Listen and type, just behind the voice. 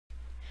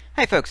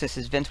Hi folks, this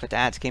is Vince with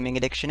Ads Gaming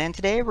Addiction, and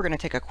today we're going to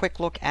take a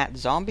quick look at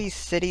Zombie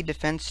City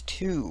Defense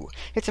 2.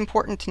 It's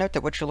important to note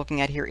that what you're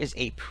looking at here is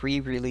a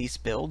pre-release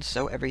build,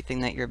 so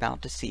everything that you're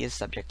about to see is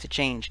subject to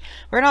change.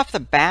 Right off the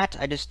bat,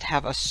 I just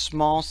have a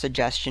small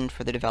suggestion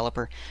for the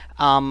developer.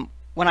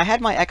 When I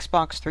had my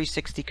Xbox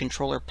 360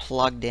 controller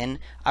plugged in,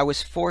 I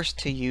was forced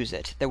to use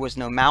it. There was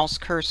no mouse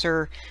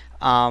cursor.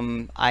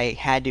 I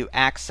had to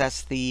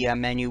access the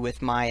menu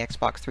with my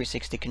Xbox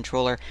 360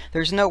 controller.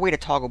 There's no way to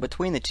toggle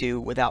between the two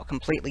without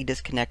completely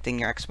disconnecting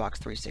your Xbox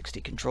 360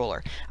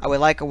 controller. I would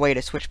like a way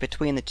to switch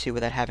between the two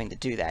without having to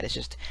do that.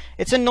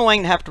 It's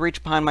annoying to have to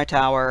reach behind my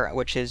tower,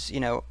 which is,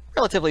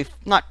 relatively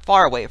not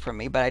far away from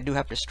me, but I do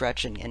have to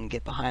stretch and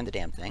get behind the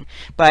damn thing.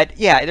 But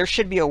yeah, there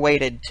should be a way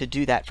to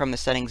do that from the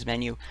settings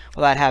menu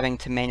without having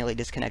to manually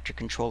disconnect your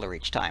controller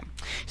each time.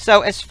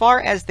 So as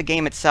far as the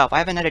game itself, I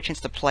haven't had a chance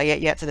to play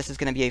it yet, so this is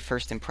going to be a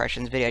first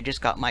impressions video. I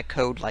just got my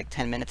code like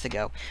 10 minutes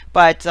ago.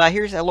 But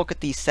here's a look at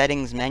the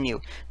settings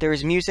menu.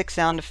 There's music,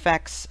 sound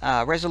effects,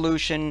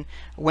 resolution,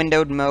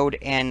 windowed mode,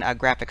 and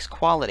graphics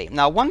quality.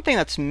 Now one thing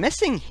that's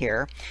missing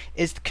here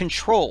is the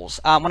controls.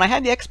 When I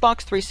had the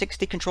Xbox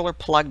 360 controller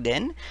plugged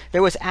in,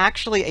 there was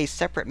actually a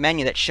separate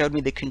menu that showed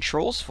me the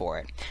controls for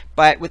it.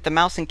 But with the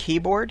mouse and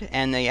keyboard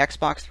and the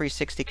Xbox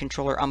 360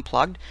 controller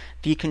unplugged,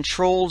 the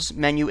controls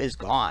menu is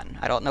gone.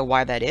 I don't know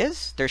why that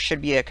is. There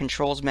should be a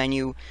controls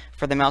menu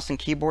for the mouse and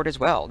keyboard as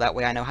well. That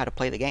way I know how to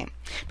play the game.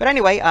 But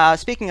anyway,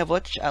 speaking of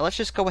which, let's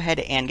just go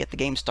ahead and get the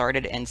game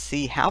started and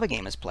see how the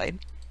game is played.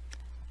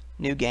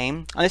 New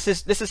game. This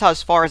is how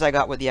as far as I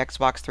got with the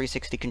Xbox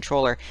 360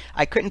 controller.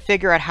 I couldn't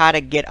figure out how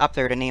to get up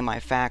there to name my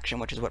faction,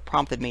 which is what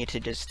prompted me to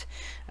just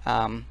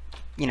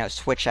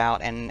switch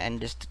out and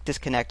just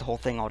disconnect the whole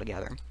thing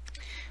altogether.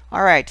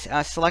 Alright,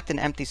 select an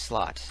empty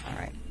slot.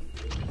 Alright.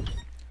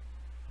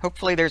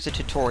 Hopefully there's a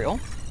tutorial.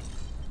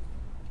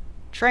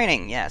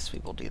 Training, yes, we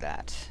will do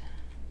that.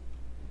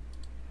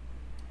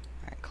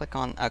 Alright, click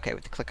on, okay, we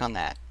have to click on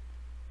that.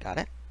 Got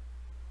it.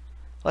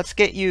 Let's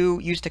get you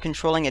used to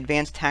controlling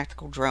advanced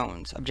tactical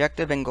drones.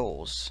 Objective and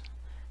goals.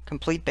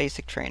 Complete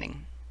basic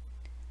training.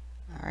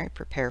 Alright,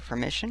 prepare for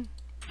mission.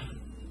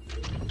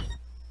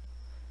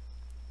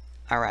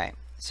 Alright,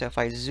 so if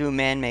I zoom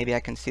in, maybe I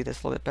can see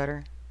this a little bit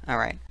better.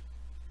 Alright.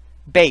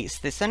 Base,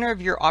 the center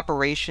of your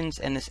operations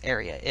in this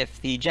area.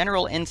 If the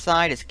general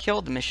inside is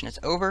killed, the mission is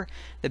over.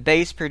 The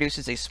base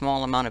produces a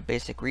small amount of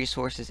basic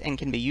resources and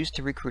can be used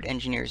to recruit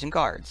engineers and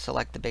guards.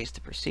 Select the base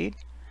to proceed.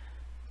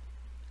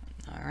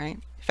 Alright.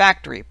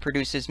 Factory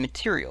produces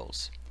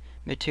materials.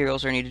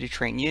 Materials are needed to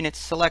train units.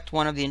 Select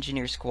one of the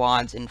engineer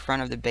squads in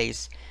front of the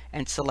base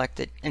and select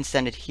it and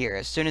send it here.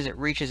 As soon as it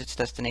reaches its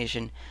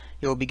destination,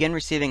 you will begin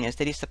receiving a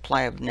steady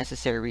supply of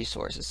necessary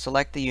resources.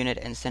 Select the unit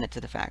and send it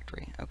to the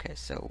factory. Okay,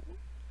 so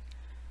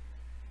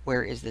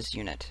where is this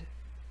unit?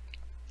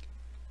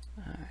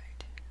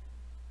 Alright.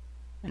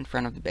 In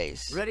front of the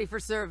base. Ready for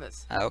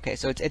service. Okay,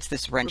 so it's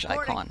this wrench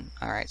Reporting. icon.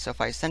 Alright, so if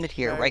I send it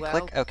here, Very right well.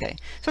 click, okay.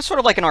 So it's sort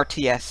of like an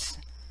RTS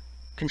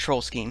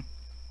control scheme.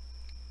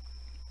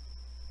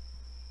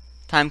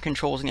 Time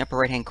controls in the upper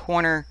right hand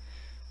corner.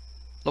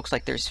 Looks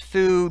like there's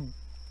food,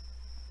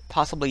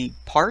 possibly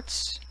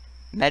parts,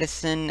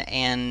 medicine,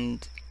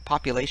 and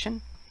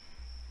population.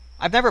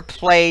 I've never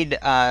played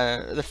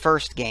the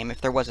first game,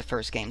 if there was a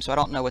first game, so I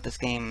don't know what this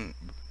game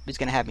is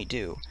going to have me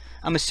do.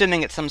 I'm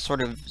assuming it's some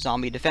sort of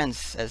zombie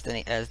defense, as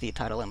the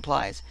title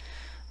implies.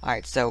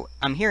 Alright, so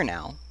I'm here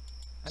now.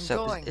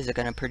 So is it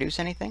going to produce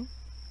anything?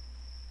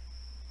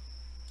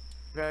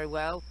 Very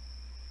well.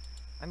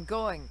 I'm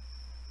going.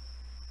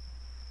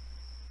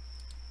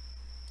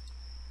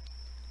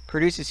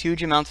 Produces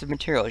huge amounts of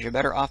materials. You're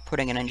better off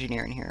putting an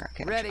engineer in here.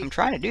 Okay, Ready. I'm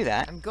trying to do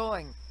that. I'm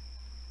going.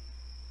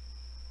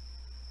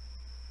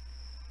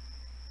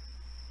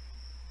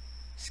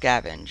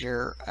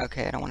 Scavenger.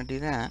 Okay, I don't want to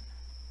do that.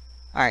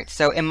 Alright,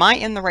 so am I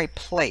in the right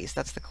place?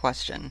 That's the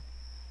question.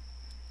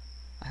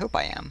 I hope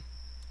I am.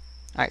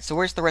 Alright, so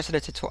where's the rest of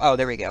the tutorial? Oh,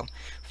 there we go.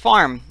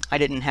 Farm. I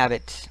didn't have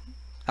it.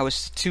 I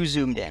was too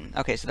zoomed in.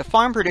 Okay, so the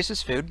farm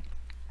produces food.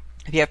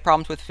 If you have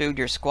problems with food,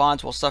 your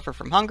squads will suffer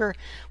from hunger,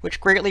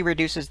 which greatly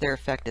reduces their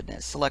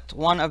effectiveness. Select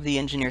one of the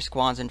engineer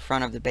squads in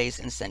front of the base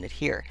and send it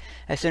here.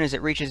 As soon as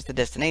it reaches the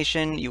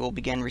destination, you will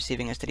begin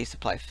receiving a steady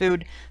supply of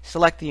food.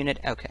 Select the unit.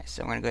 Okay,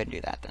 so we're going to go ahead and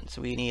do that then.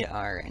 So we need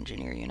our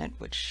engineer unit,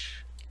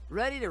 which...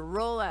 Ready to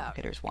roll out.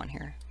 Okay, there's one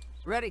here.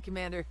 Ready,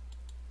 Commander.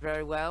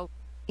 Very well.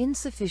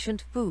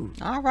 Insufficient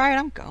food. Alright,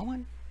 I'm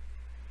going.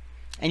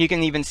 And you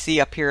can even see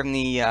up here in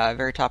the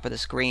very top of the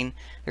screen,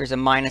 there's a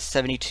minus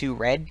 72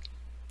 red.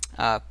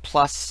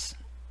 Plus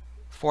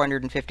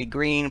 450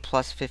 green,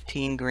 plus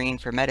 15 green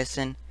for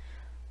medicine.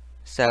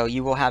 So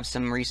you will have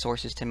some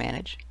resources to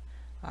manage.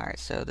 Alright,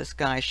 so this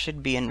guy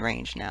should be in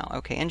range now.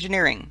 Okay,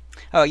 engineering.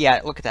 Oh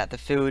yeah, look at that. The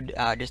food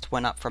just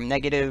went up from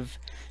negative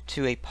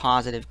to a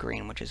positive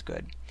green, which is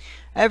good.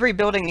 Every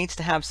building needs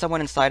to have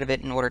someone inside of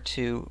it in order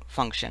to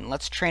function.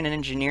 Let's train an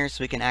engineer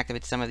so we can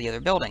activate some of the other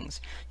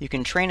buildings. You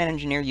can train an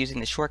engineer using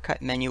the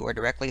shortcut menu or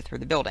directly through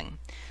the building.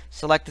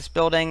 Select this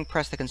building,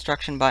 press the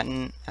construction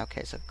button.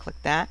 Okay, so click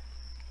that.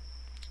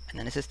 And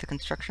then is this the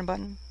construction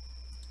button?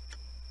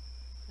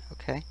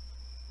 Okay.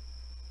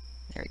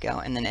 There we go.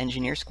 And then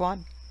engineer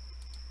squad.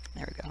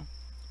 There we go.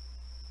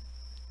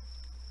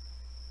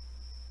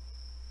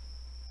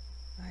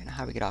 Alright, now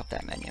how do we get off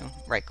that menu?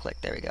 Right click,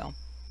 there we go.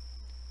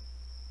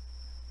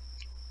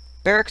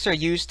 Barracks are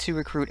used to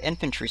recruit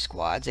infantry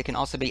squads. It can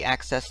also be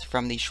accessed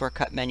from the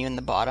shortcut menu in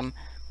the bottom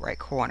right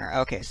corner.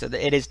 Okay, so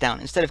it is down.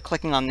 Instead of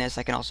clicking on this,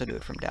 I can also do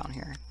it from down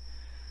here.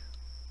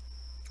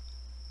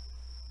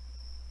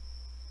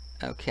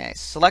 Okay,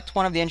 select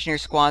one of the engineer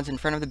squads in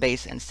front of the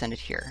base and send it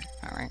here.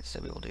 Alright, so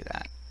we will do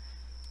that.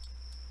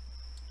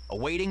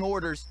 Awaiting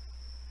orders.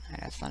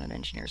 Alright, that's not an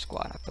engineer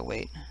squad. I have to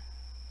wait.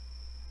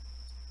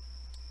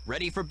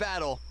 Ready for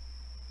battle.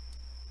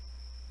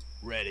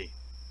 Ready.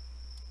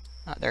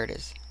 Oh, there it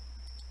is.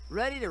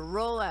 Ready to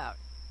roll out.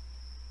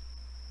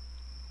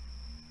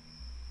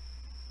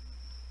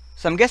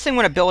 So I'm guessing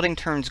when a building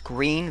turns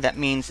green, that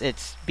means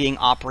it's being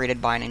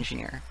operated by an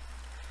engineer.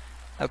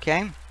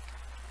 Okay.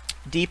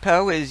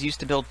 Depot is used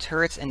to build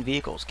turrets and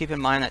vehicles. Keep in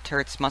mind that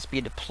turrets must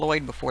be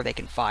deployed before they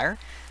can fire.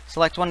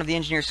 Select one of the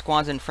engineer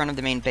squads in front of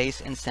the main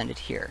base and send it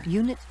here.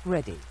 Unit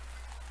ready.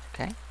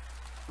 Okay.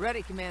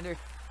 Ready, Commander.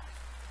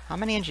 How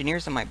many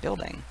engineers am I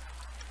building?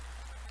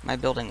 Am I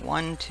building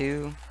 1,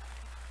 2?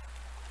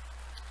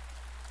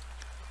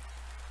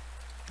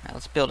 Alright,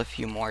 let's build a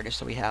few more just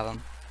so we have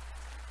them.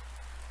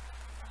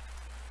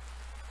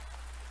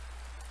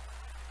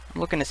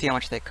 I'm looking to see how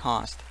much they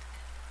cost.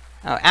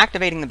 Oh,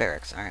 activating the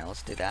barracks. Alright,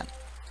 let's do that.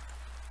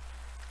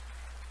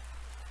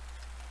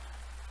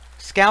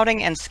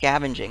 Scouting and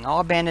scavenging.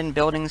 All abandoned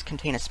buildings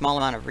contain a small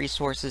amount of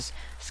resources.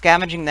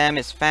 Scavenging them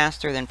is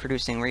faster than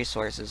producing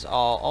resources.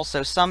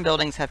 Also, some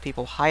buildings have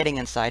people hiding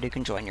inside who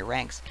can join your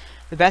ranks.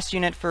 The best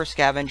unit for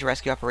scavenge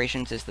rescue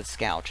operations is the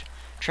Scout.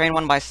 Train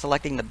one by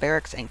selecting the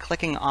barracks and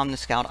clicking on the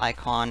Scout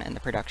icon in the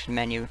production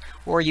menu,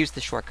 or use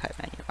the shortcut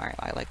menu. Alright,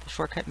 I like the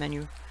shortcut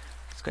menu.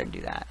 Let's go ahead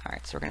and do that.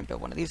 Alright, so we're going to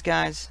build one of these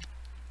guys.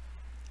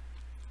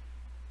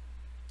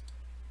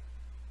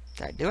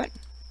 Did I do it?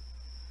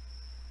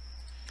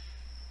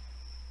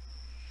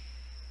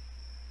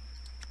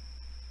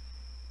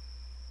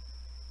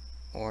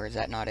 Or is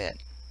that not it?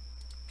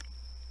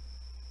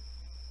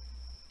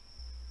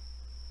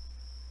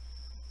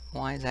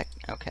 Why is that?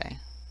 Okay.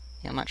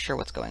 Yeah, I'm not sure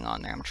what's going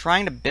on there. I'm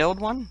trying to build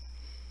one.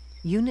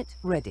 Unit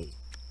ready.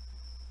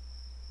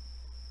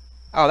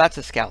 Oh, that's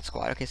a scout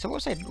squad. Okay, so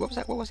what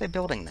was I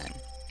building then?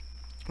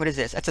 What is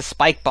this? That's a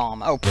spike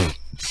bomb. Oh,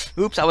 pfft.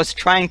 Oops, I was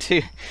trying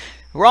to...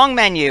 Wrong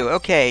menu!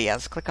 Okay, yeah,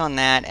 let's click on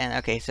that, and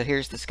okay, so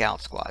here's the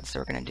scout squad, so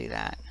we're gonna do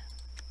that.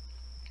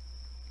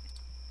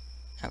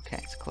 Okay,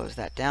 let's close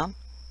that down.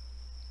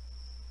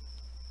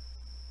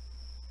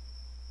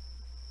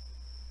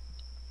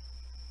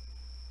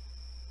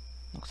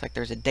 Looks like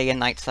there's a day and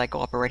night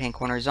cycle, upper right hand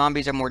corner.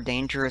 Zombies are more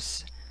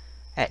dangerous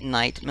at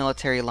night.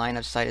 Military line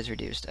of sight is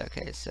reduced.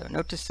 Okay, so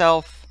note to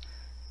self,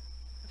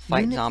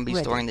 fight Unit zombies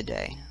ready. during the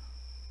day.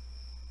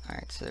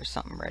 Alright, so there's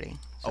something ready.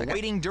 So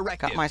Awaiting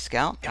directive. got my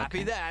scout. Copy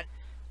Okay. that.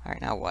 Alright,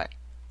 now what?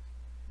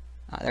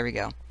 There we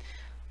go.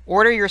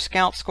 Order your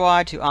scout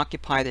squad to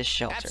occupy this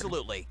shelter.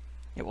 Absolutely.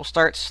 It will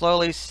start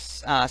slowly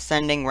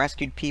sending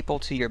rescued people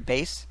to your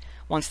base.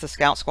 Once the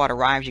scout squad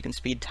arrives, you can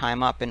speed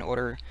time up in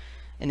order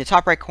in the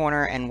top right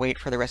corner and wait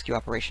for the rescue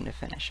operation to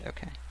finish.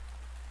 Okay.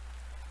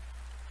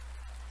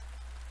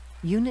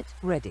 Unit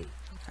ready.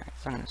 Alright,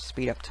 so I'm going to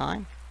speed up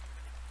time.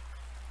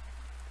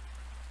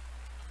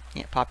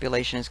 Yeah,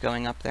 population is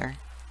going up there.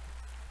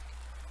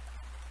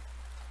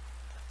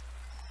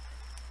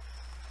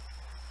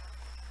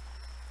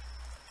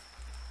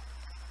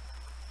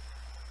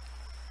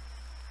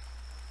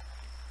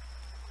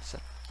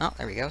 Oh,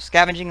 there we go.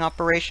 Scavenging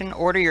operation.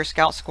 Order your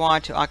scout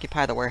squad to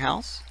occupy the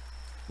warehouse.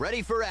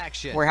 Ready for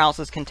action.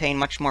 Warehouses contain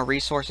much more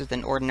resources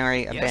than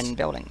ordinary abandoned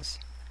buildings.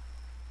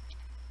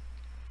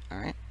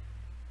 Alright.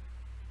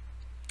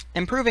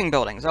 Improving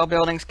buildings. All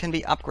buildings can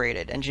be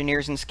upgraded.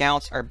 Engineers and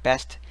scouts are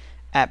best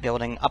at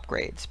building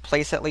upgrades.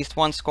 Place at least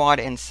one squad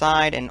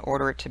inside in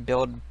order to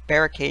build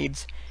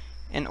barricades.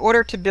 In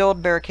order to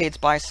build barricades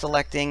by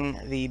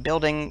selecting the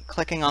building,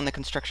 clicking on the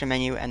construction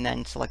menu, and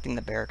then selecting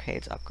the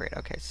barricades upgrade.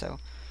 Okay, so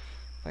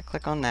if I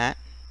click on that,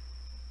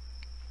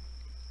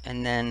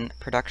 and then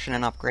production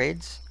and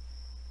upgrades,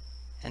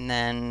 and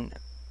then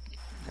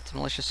that's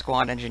militia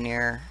squad,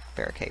 engineer,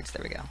 barricades.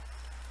 There we go.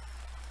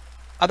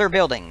 Other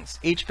buildings.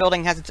 Each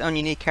building has its own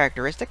unique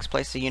characteristics.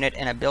 Place a unit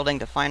in a building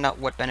to find out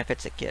what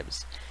benefits it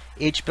gives.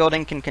 Each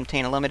building can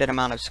contain a limited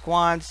amount of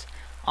squads.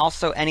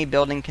 Also, any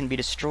building can be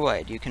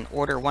destroyed. You can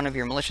order one of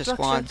your militia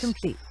Structure squads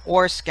complete.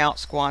 or scout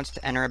squads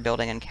to enter a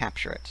building and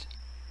capture it.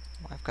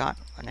 Well, I've got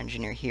an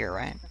engineer here,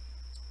 right?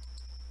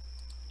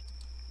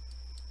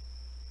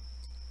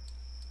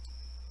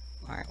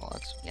 Alright, well,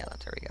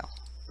 there we go.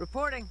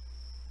 Reporting.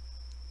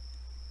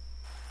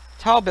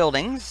 Tall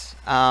buildings.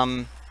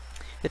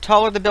 The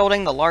taller the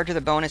building, the larger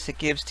the bonus it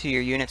gives to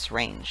your unit's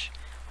range.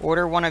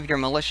 Order one of your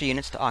militia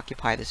units to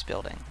occupy this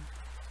building.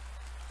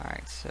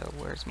 Alright, so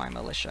where's my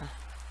militia?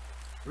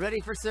 Ready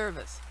for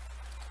service.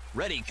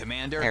 Ready,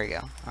 Commander. There we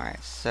go.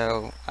 Alright,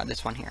 so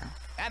this one here.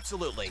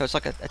 Absolutely. So it's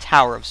like a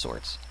tower of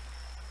sorts.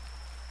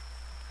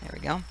 There we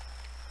go.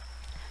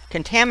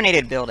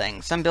 Contaminated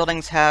buildings. Some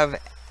buildings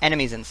have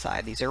enemies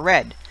inside. These are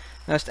red.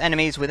 Most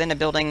enemies within a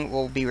building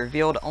will be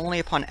revealed only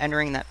upon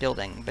entering that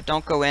building, but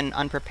don't go in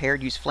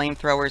unprepared. Use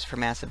flamethrowers for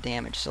massive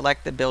damage.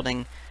 Select the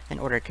building in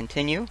order to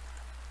continue.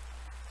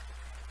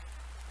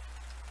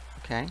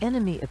 Okay.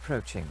 Enemy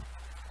approaching.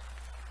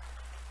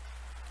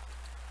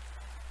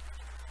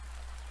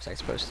 Was I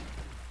supposed to...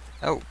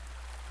 Oh.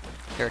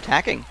 They're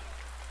attacking.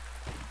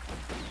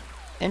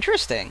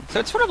 Interesting. So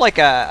it's sort of like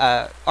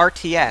a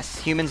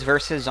RTS, humans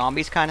versus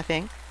zombies kind of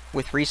thing,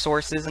 with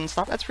resources and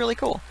stuff. That's really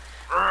cool.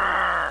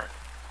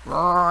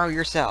 Roar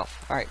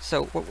yourself. Alright,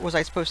 so what was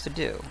I supposed to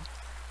do?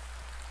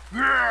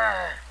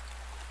 I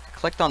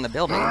clicked on the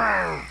building.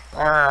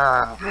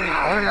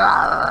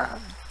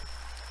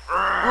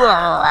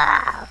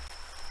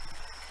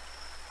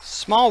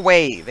 Small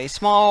wave. A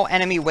small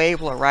enemy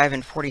wave will arrive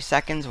in 40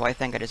 seconds. Well, I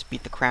think I just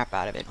beat the crap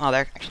out of it. Oh,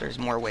 actually, there's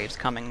more waves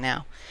coming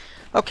now.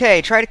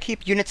 Okay, try to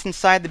keep units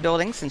inside the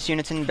building, since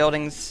units in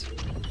buildings...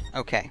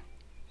 Okay.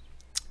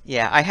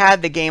 Yeah, I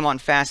had the game on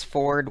fast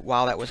forward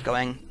while that was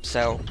going,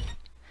 so...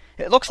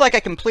 It looks like I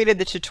completed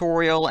the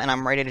tutorial, and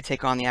I'm ready to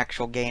take on the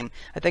actual game.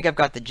 I think I've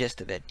got the gist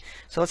of it.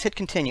 So let's hit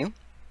continue.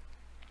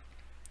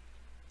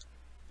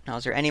 Now,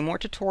 is there any more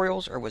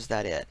tutorials, or was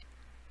that it?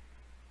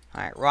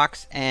 Alright,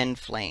 rocks and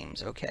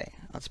flames. Okay,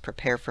 let's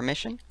prepare for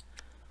mission.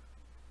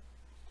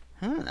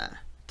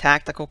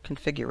 Tactical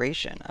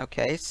configuration.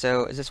 Okay,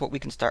 so is this what we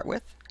can start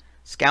with?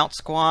 Scout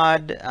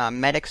squad,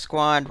 medic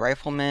squad,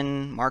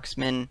 rifleman,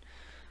 marksman,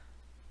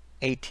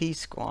 AT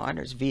squad.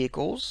 There's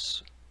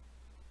vehicles.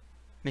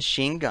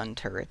 Machine gun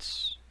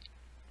turrets.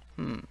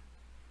 I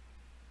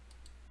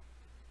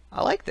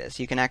like this.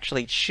 You can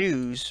actually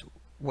choose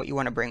what you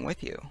want to bring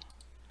with you.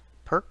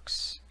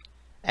 Perks.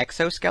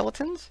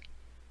 Exoskeletons.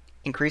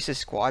 Increases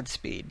squad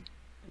speed.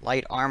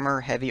 Light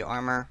armor, heavy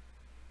armor.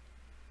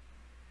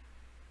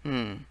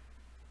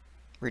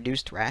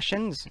 Reduced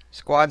rations.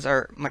 Squads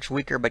are much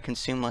weaker but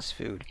consume less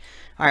food.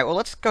 Alright, well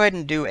let's go ahead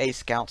and do a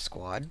scout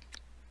squad.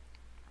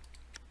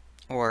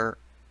 Or...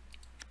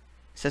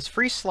 It says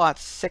free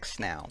slots 6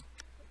 now.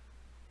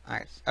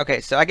 Alright,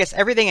 okay, so I guess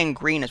everything in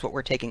green is what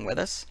we're taking with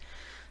us.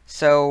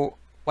 So,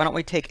 why don't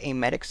we take a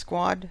medic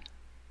squad?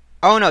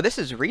 Oh no, this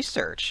is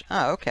research.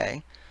 Oh,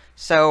 okay.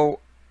 So...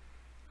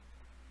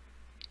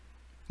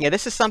 Yeah,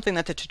 this is something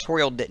that the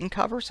tutorial didn't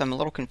cover, so I'm a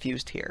little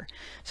confused here.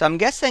 So I'm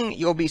guessing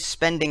you'll be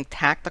spending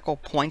tactical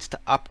points to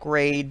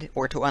upgrade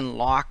or to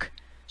unlock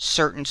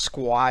certain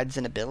squads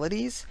and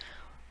abilities.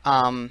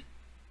 And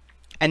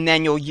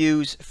then you'll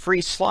use free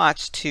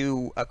slots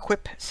to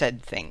equip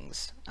said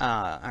things.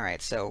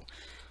 Alright, so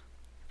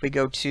if we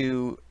go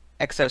to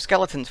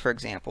exoskeletons, for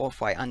example,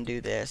 if I undo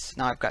this,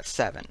 now I've got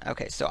 7.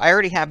 Okay, so I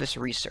already have this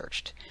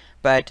researched.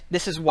 But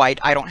this is white.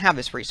 I don't have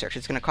this research.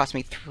 It's going to cost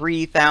me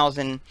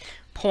 3,000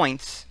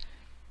 points.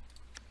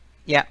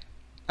 Yeah.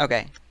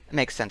 Okay. It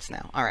makes sense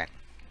now. Alright.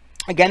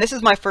 Again, this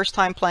is my first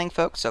time playing,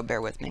 folks, so bear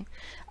with me.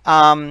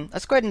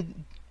 Let's go ahead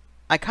and...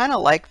 I kind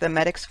of like the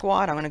medic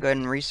squad. I'm going to go ahead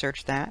and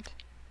research that.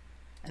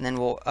 And then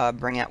we'll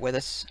bring that with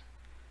us.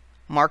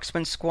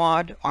 Marksman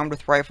squad. Armed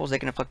with rifles. They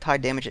can inflict high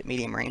damage at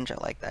medium range. I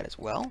like that as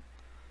well.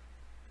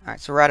 Alright,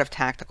 so we're out of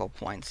tactical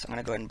points. I'm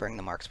going to go ahead and bring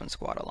the marksman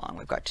squad along.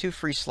 We've got 2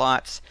 free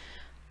slots.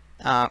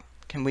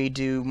 Can we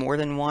do more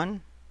than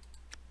one?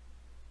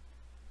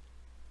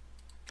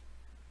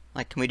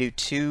 Like, can we do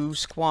 2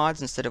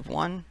 squads instead of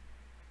 1?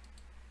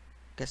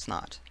 Guess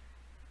not.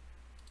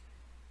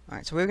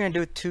 Alright, so we're going to do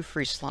with 2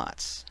 free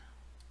slots.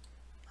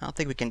 I don't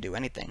think we can do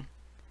anything.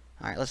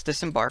 Alright, let's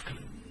disembark.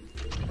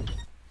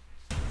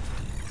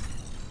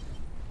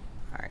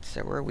 Alright,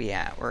 so where are we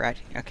at? We're at...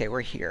 Okay, we're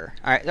here.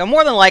 Alright, now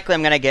more than likely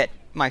I'm going to get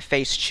my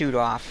face chewed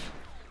off.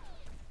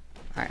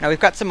 Alright, now we've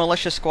got some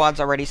militia squads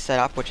already set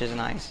up, which is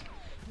nice.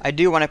 I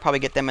do want to probably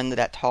get them into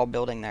that tall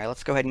building there.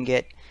 Let's go ahead and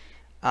get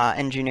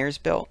engineers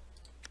built.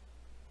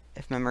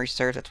 If memory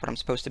serves, that's what I'm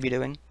supposed to be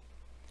doing.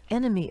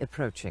 Enemy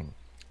approaching.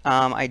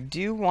 I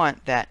do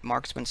want that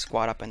marksman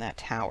squad up in that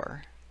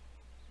tower.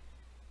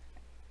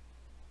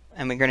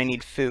 And we're going to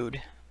need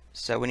food.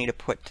 So we need to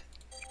put...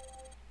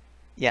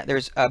 Yeah,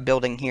 there's a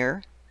building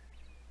here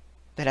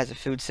that has a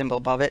food symbol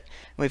above it.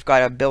 We've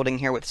got a building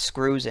here with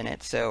screws in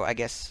it, so I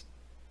guess...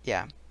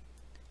 Yeah.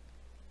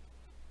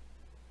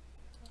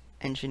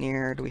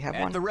 Engineer, do we have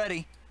one? At the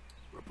ready.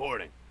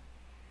 Reporting.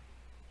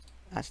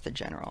 That's the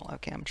general.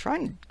 Okay, I'm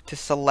trying to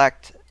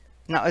select...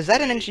 Now, is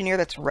that an engineer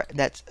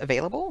that's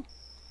available?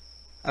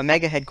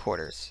 Omega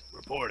headquarters.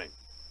 Reporting.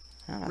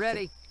 Oh,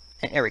 Ready.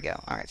 There we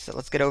go. Alright, so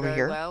let's get over Very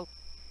here. well.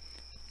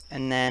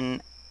 And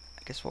then,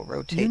 I guess we'll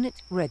rotate. Unit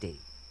ready.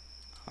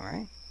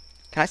 Alright.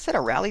 Can I set a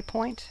rally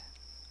point?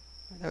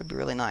 That would be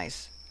really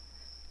nice.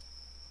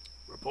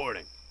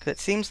 Reporting. Because it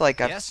seems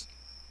like I've... Yes.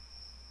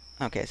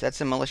 Okay, so that's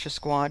a militia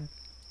squad.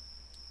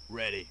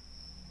 Ready.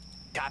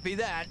 Copy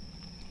that.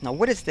 Now,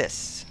 what is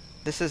this?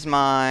 This is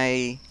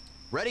my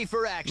Ready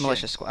for action.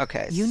 militia squad.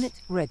 Okay. Unit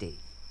ready.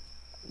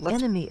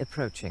 Let's Enemy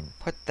approaching.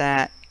 put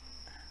that...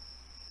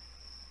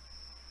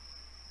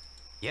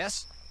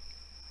 Yes.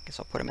 I guess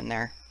I'll put him in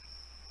there.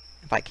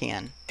 if I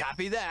can.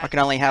 Copy that. I can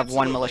only have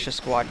one Absolutely. militia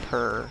squad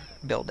per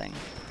building.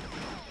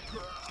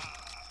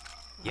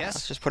 Yes.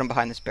 Let's just put them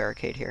behind this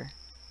barricade here.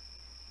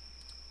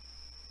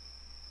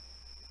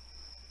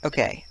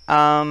 Okay,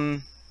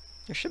 there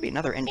should be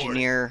another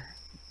engineer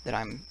that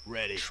I'm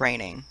Ready.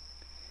 training.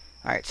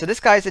 Alright, so this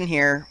guy's in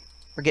here.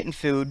 We're getting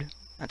food.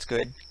 That's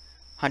good.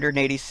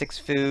 186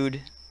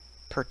 food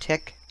per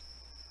tick.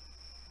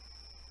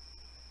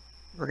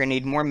 We're going to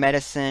need more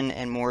medicine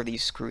and more of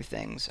these screw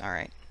things.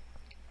 Alright.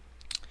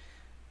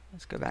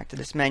 Let's go back to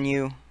this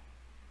menu.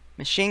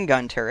 Machine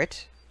gun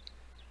turret.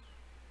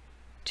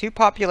 2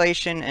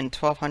 population and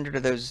 1,200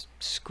 of those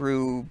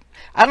screw...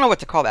 I don't know what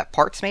to call that.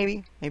 Parts,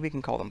 maybe? Maybe we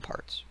can call them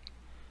parts.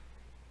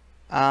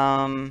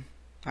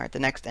 Alright, the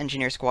next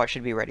engineer squad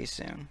should be ready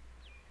soon.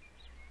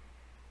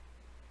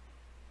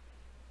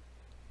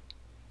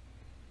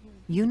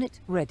 Unit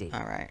ready.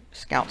 Alright,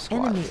 scout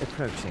squad. Enemy Let's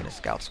approaching. get a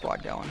scout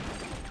squad going.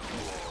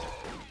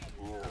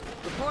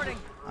 Reporting.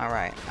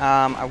 Alright,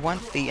 I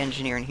want the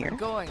engineer in here.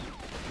 Going.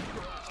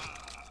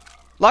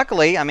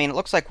 Luckily, I mean, it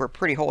looks like we're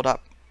pretty holed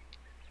up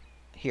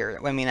here.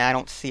 I mean, I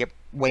don't see a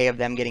way of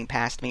them getting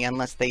past me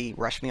unless they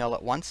rush me all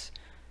at once.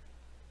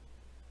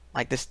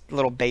 Like, this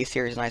little base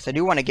here is nice. I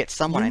do want to get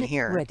someone Unit in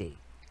here. ready.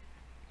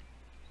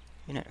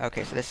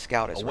 Okay, so this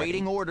scout is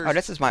Awaiting ready. orders. Oh,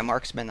 this is my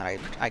marksman that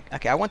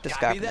okay, I want this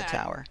guy Copy from the that.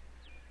 tower.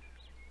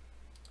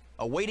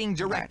 Awaiting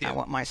Alright, directive. I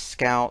want my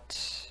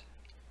scout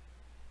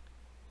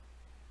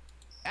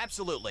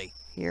Absolutely.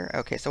 here.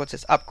 Okay, so what's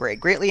this? Upgrade.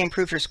 Greatly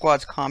improves your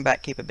squad's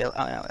combat capability.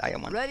 Oh, no, I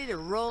want... Ready to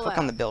roll Click out.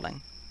 on the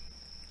building.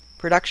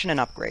 Production and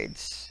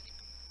upgrades.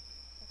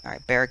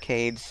 Alright,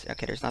 barricades.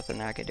 Okay, there's nothing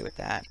that I can do with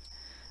that.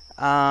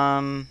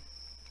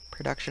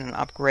 Production and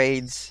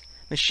upgrades.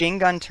 Machine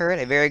gun turret.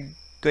 A very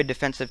good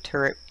defensive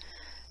turret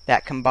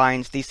that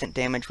combines decent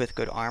damage with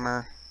good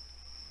armor.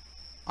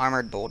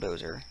 Armored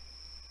bulldozer.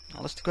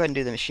 Now, let's go ahead and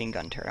do the machine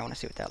gun turret. I want to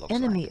see what that looks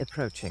Enemy like.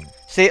 approaching.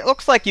 See, it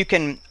looks like you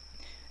can...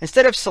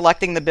 Instead of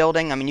selecting the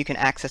building, I mean, you can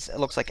access, it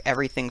looks like,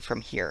 everything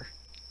from here.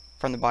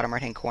 From the bottom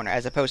right-hand corner,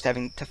 as opposed to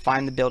having to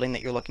find the building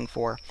that you're looking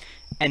for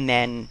and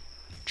then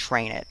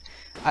train it.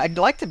 I'd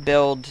like to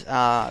build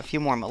a few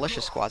more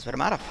militia squads, but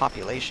I'm out of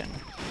population.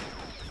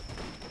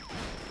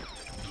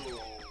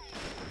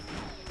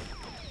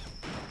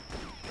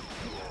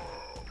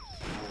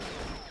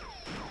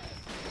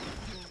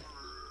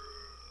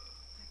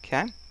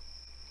 Okay.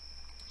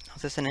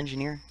 Is this an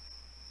engineer?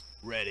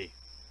 Ready.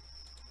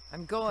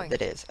 I'm going.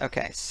 It is.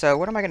 Okay, so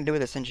what am I going to do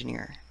with this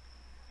engineer?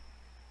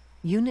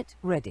 Unit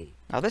ready.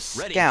 Now this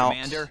Ready, scout...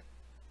 Commander.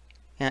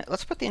 Yeah,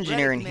 let's put the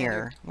engineer Ready, in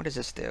Commander. here. What does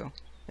this do?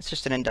 It's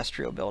just an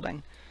industrial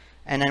building.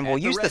 And then we'll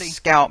At the use the ready.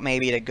 scout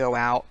maybe to go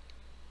out.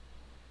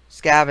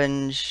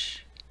 Scavenge.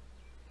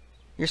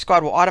 Your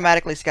squad will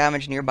automatically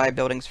scavenge nearby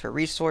buildings for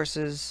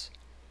resources.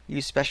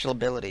 Use special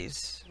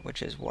abilities,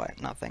 which is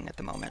what? Nothing at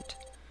the moment.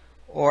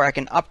 Or I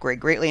can upgrade.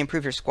 Greatly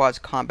improve your squad's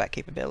combat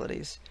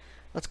capabilities.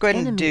 Let's go ahead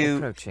and Enemy do...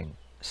 approaching.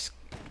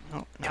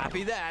 Oh, no,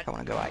 Copy that. I don't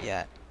want to go out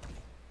yet.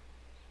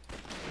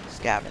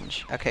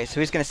 Scavenge. Okay, so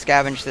he's going to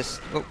scavenge this...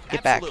 Oh,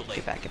 get back. Absolutely.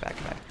 Get back, get back,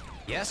 get back.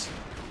 Yes.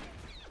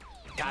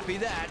 Copy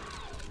that.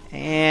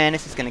 And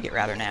this is going to get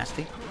rather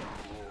nasty.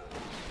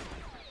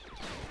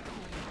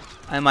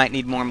 I might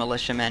need more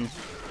militiamen.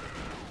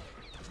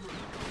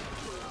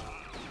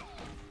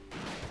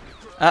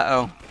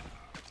 Uh-oh.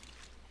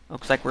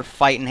 Looks like we're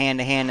fighting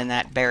hand-to-hand in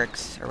that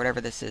barracks, or whatever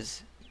this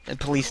is. The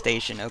police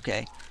station,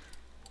 okay.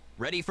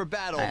 Ready for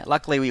battle. Alright,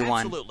 luckily we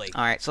won. Absolutely.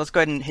 Alright, so let's go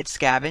ahead and hit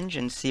scavenge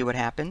and see what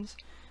happens.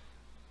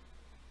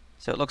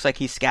 So it looks like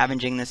he's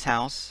scavenging this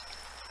house.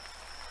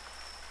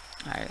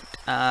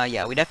 Alright,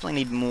 yeah, we definitely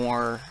need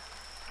more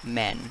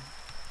men.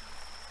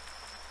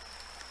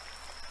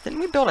 Didn't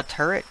we build a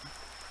turret?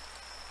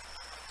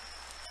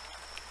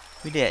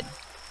 We did.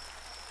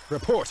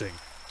 Reporting.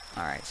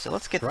 Alright, so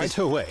let's get Right this...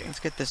 away. Let's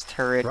get this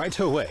turret Right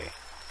away.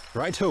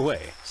 Right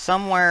away.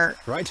 somewhere...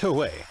 Right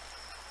away.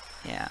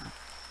 Yeah.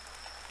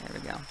 There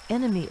we go.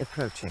 Enemy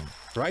approaching.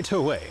 Right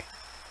away.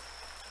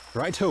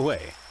 Right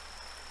away.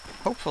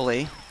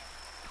 Hopefully.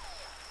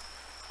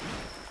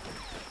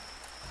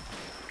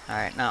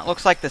 Alright, now it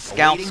looks like the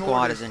scout Awaiting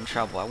squad orders. is in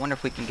trouble. I wonder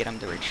if we can get them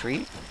to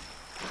retreat.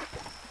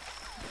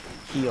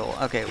 Heal.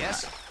 Okay,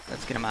 Yes.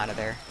 let's get them out of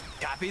there.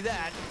 Copy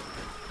that.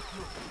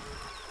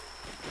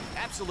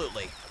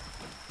 Absolutely.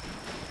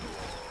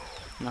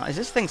 Now, is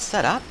this thing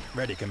set up?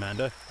 Ready,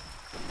 Commander.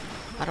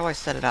 How do I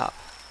set it up?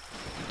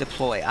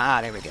 Deploy.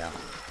 Ah, there we go.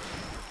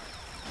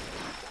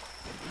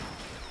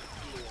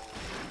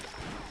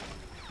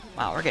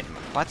 Wow, we're getting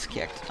our butts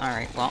kicked.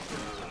 Alright, well.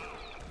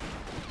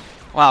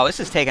 Wow, this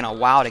is taking a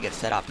while to get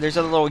set up. There's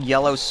a little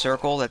yellow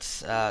circle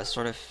that's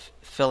sort of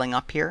filling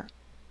up here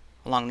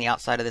along the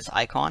outside of this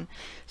icon.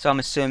 So I'm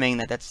assuming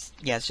that that's,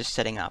 yeah, it's just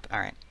setting up.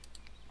 Alright.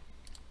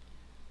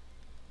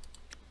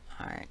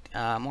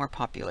 Alright, more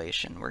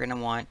population. We're going to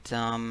want,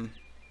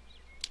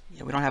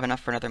 yeah, we don't have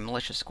enough for another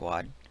militia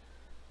squad.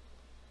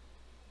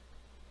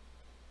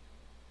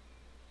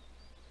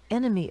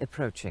 Enemy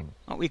approaching.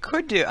 What we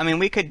could do, I mean,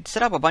 we could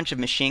set up a bunch of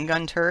machine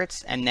gun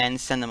turrets and then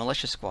send the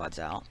militia squads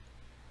out.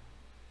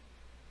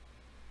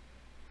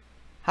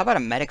 How about a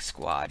medic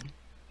squad?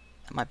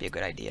 That might be a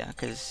good idea,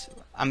 because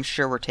I'm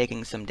sure we're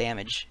taking some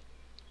damage.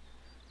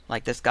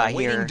 Like this guy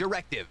Awaiting here.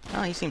 directive.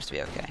 Oh, he seems to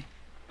be okay.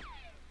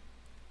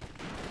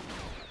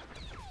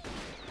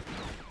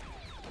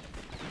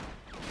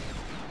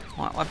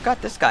 Well, I've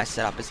got this guy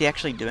set up. Is he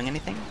actually doing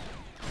anything?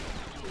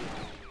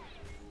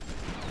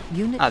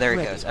 Unit Oh, there he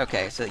ready. goes.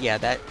 Okay, so yeah,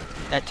 that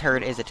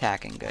turret is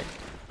attacking. Good.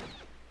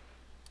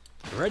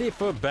 Ready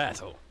for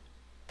battle.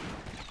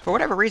 For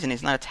whatever reason,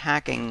 he's not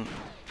attacking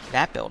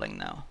that building,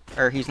 though.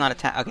 Or he's not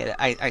okay,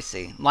 I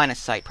see. Line of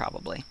sight,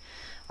 probably.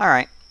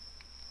 Alright.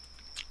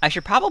 I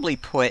should probably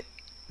put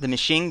the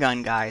machine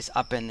gun guys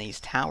up in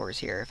these towers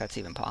here, if that's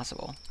even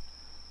possible.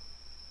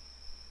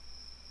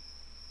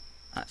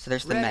 So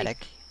there's the Ready.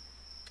 medic.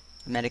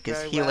 The medic is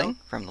Very healing, well.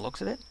 from the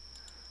looks of it.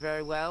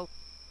 Very well.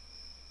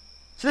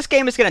 So this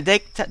game is going to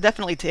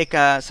definitely take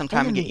some time to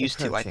Enemy get used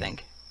to, I approaching.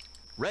 think.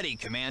 Ready,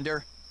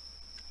 Commander.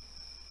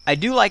 I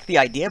do like the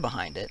idea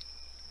behind it.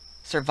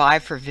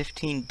 Survive for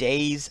 15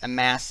 days,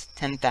 amass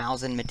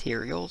 10,000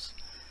 materials.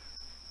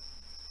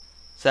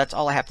 So that's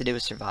all I have to do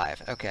is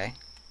survive. Okay.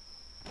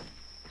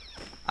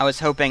 I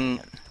was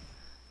hoping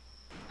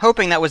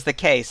that was the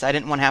case. I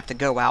didn't want to have to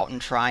go out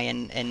and try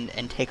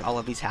and take all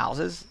of these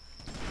houses.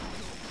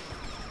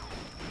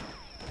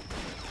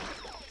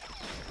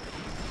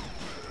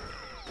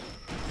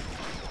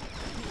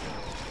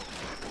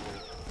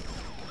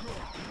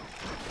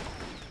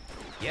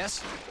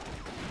 Yes?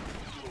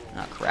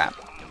 Oh, crap.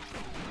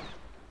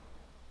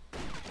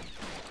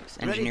 This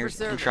Ready for engineer's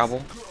in service.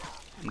 trouble,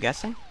 I'm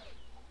guessing.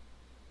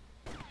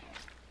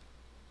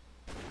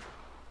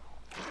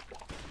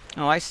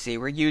 Oh, I see.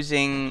 We're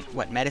using,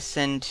 what,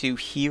 medicine to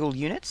heal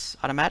units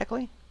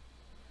automatically?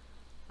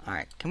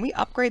 Alright, can we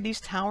upgrade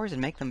these towers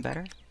and make them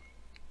better?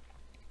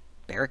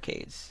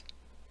 Barricades.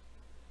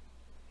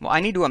 Well, I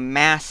need to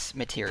amass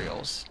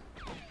materials.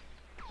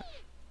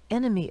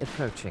 Enemy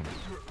approaching.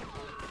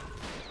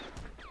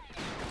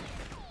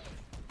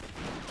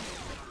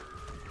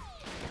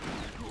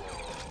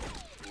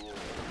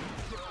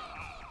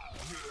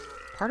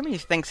 Part of me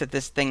thinks that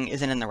this thing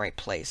isn't in the right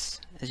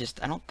place. It's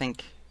just, I don't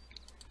think...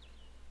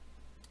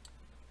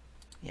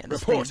 Yeah,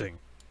 this thing... Reporting.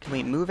 Can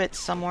we move it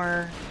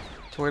somewhere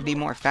to where it'd be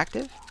more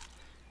effective?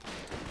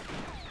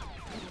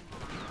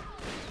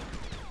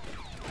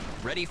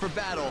 Ready for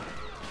battle.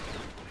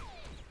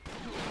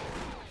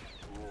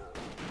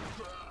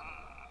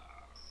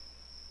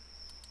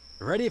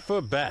 Ready for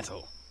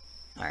battle.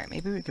 Alright,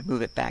 maybe we could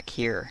move it back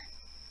here.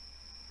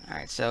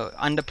 Alright, so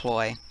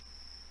undeploy.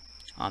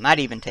 Oh, and that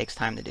even takes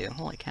time to do.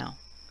 Holy cow.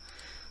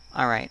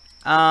 Alright,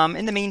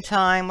 in the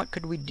meantime, what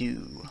could we do?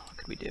 What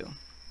could we do?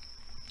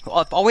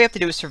 Well, if all we have to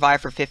do is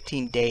survive for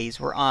 15 days,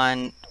 we're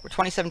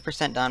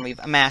 27% done. We've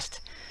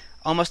amassed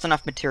almost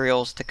enough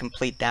materials to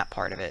complete that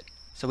part of it.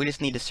 So we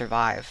just need to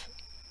survive.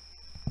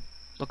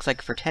 Looks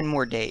like for 10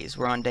 more days.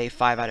 We're on day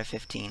 5 out of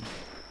 15.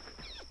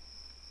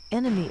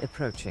 Enemy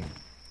approaching.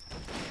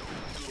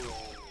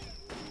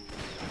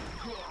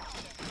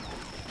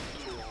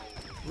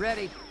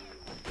 Ready.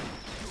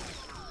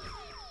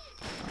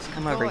 Let's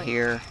come over Going.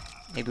 here.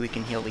 Maybe we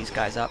can heal these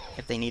guys up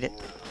if they need it.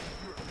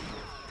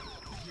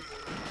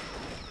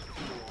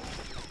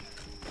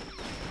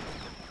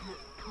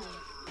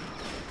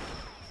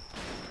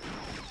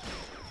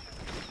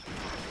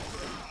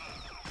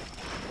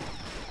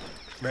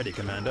 Ready,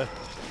 Commander.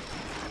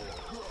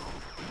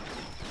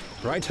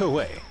 Right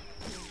away.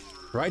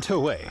 Right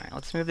away. Alright,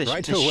 let's move this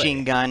Right machine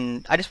away.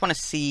 gun. I just want to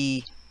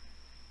see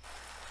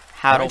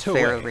how Right it'll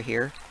fare away. over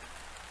here.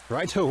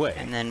 Right away.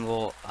 And then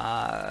we'll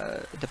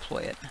deploy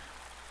it.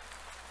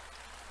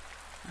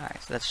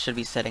 Alright, so that should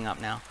be setting up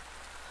now.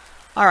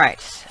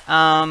 Alright,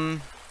 yeah,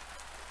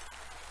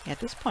 at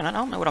this point I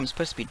don't know what I'm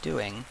supposed to be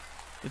doing.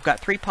 We've got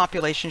 3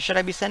 populations. Should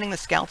I be sending the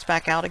scouts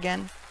back out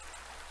again?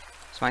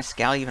 Is my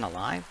scout even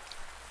alive?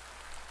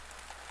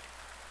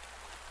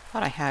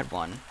 Thought I had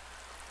one.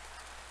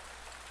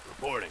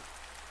 Reporting.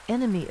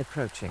 Enemy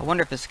approaching. I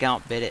wonder if the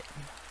scout bit it.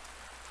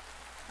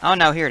 Oh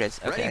no, here it is.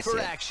 Okay, Ready I see for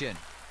it. action.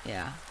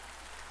 Yeah.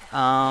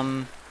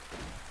 Wonder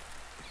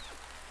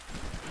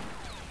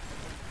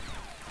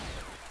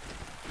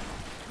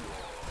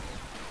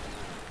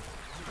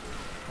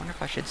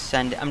if I should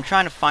send it. I'm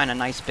trying to find a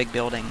nice big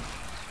building.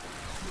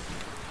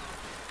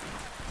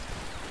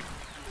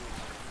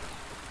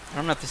 I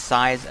don't know if the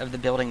size of the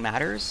building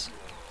matters,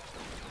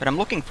 but I'm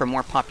looking for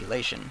more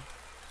population.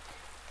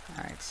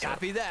 Alright, so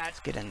Copy that. let's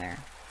get in there.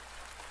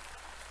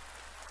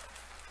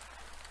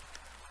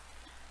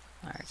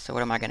 Alright, so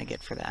what am I going to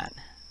get for that?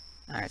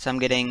 Alright, so I'm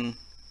getting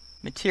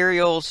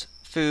materials,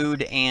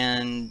 food,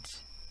 and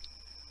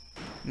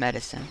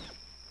medicine.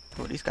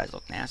 Oh, these guys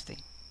look nasty.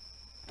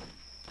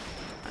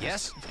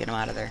 Yes? Let's get them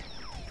out of there.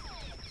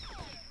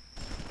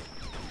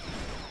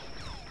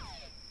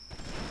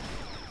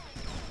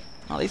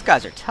 Oh, these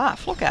guys are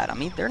tough. Look at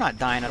them. They're not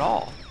dying at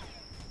all.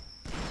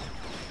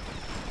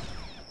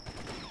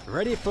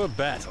 Ready for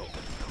battle.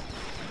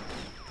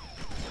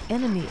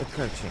 Enemy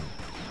approaching.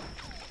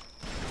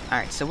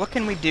 Alright, so what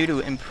can we do to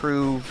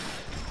improve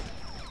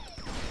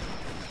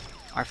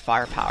our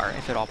firepower,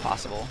 if at all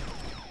possible?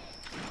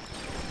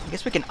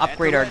 guess we can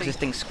upgrade our ready.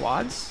 existing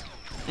squads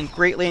and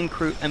greatly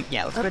improve.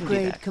 Yeah, let's go ahead and do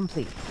Upgrade that.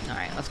 complete. All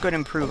right, let's go ahead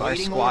and improve our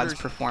Awaiting squad's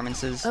orders.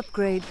 performances.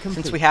 Upgrade complete.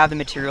 Since we have the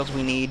materials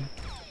we need.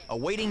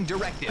 Awaiting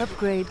directive.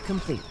 Upgrade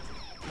complete.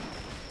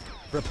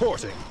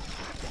 Reporting.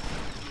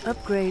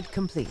 Upgrade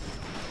complete.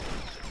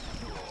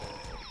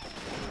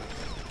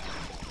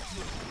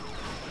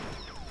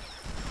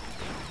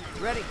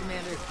 Ready,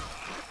 Commander.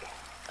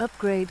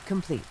 Upgrade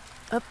complete.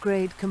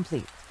 Upgrade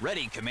complete.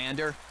 Ready,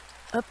 Commander.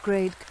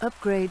 Upgrade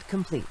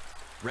complete.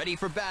 Ready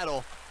for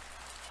battle.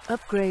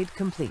 Upgrade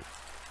complete.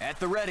 At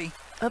the ready.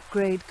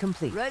 Upgrade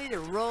complete. Ready to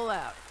roll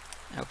out.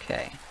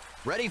 Okay.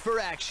 Ready for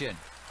action.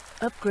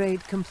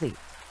 Upgrade complete.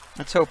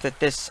 Let's hope that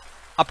this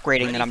upgrading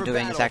Ready that I'm for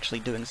doing is battle. actually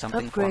doing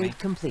something for me. Upgrade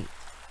complete.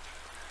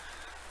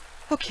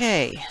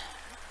 Okay.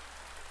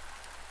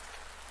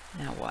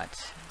 Now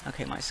what?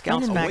 Okay, my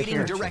scouts Enemy back Awaiting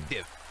here.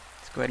 directive.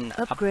 Let's go ahead and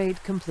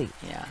Upgrade complete.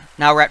 Yeah.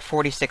 Now we're at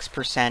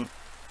 46%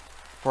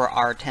 for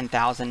our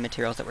 10,000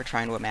 materials that we're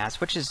trying to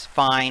amass, which is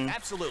fine.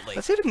 Absolutely.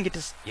 Let's see if we can get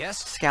this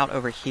Yes. scout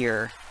over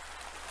here.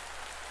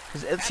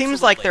 Because it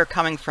seems like Absolutely. they're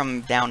coming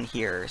from down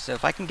here, so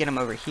if I can get them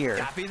over here.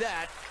 Copy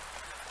that.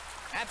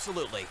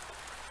 Absolutely.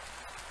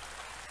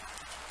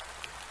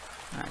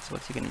 Alright, so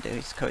what's he going to do?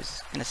 He's going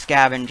to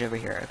scavenge over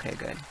here. Okay,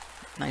 good.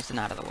 Nice and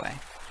out of the way.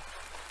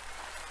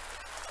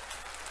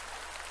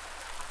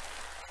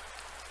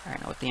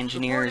 Alright, now with the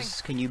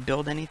engineers, can you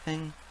build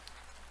anything?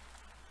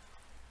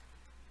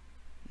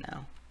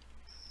 No.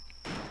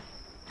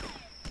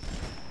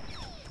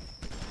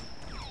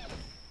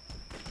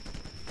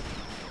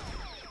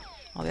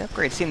 Well, the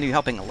upgrades seem to be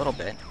helping a little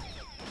bit.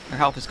 Their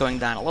health is going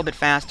down a little bit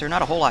faster.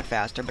 Not a whole lot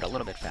faster, but a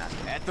little bit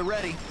faster. At the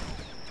ready.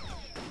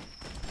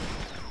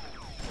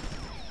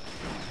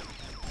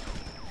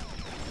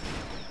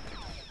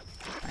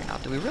 Alright, now,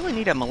 do we really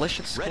need a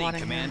militia squad Ready, in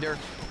here? Commander.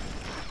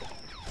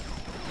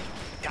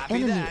 Copy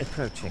Enemy that.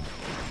 approaching.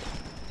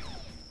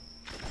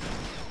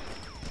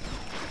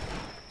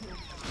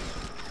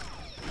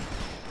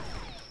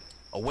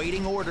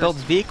 Awaiting orders.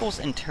 Builds vehicles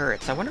and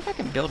turrets. I wonder if I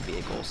can build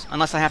vehicles.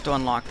 Unless I have to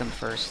unlock them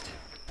first.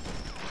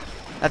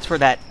 That's where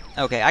that...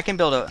 Okay, I can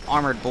build an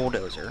armored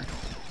bulldozer.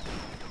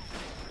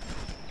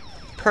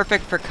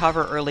 Perfect for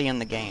cover early in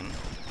the game.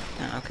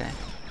 Oh, okay.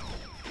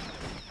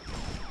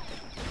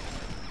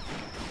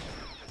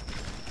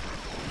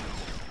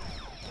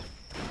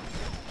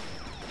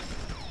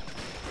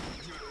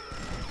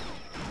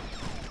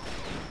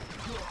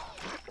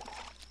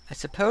 I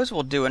suppose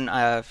we'll do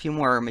a few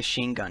more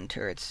machine gun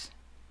turrets.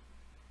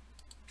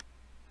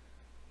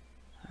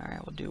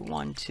 Alright, we'll do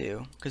 1,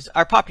 2. Because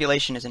our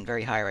population isn't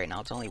very high right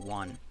now. It's only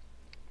 1.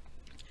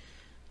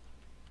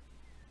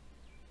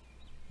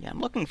 Yeah, I'm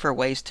looking for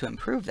ways to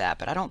improve that,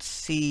 but I don't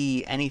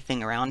see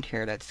anything around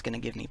here that's going to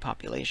give me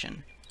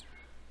population.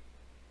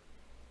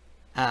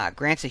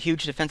 Grants a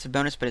huge defensive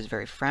bonus, but is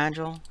very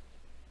fragile.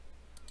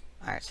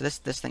 Alright, so this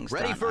thing's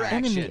Ready done. for Alright.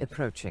 action. Enemy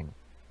approaching.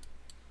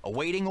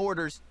 Awaiting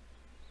orders.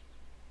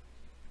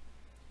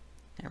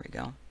 There we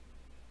go.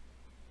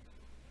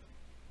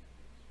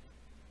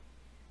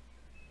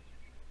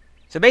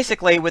 So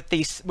basically, with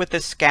this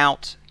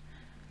scout,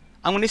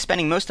 I'm going to be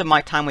spending most of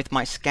my time with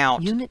my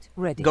scout Unit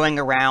ready. going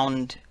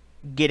around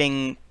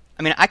getting...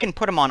 I mean, I can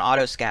put them on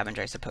auto-scavenge,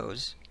 I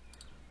suppose.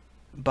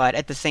 But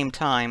at the same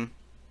time,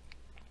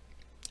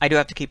 I do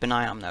have to keep an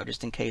eye on them, though,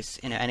 just in case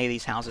any of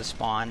these houses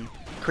spawn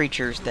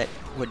creatures that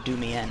would do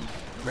me in.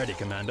 Ready,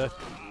 Commander.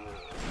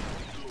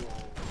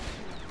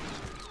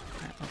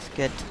 Alright, let's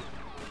get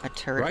a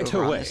turret Right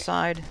over on away. the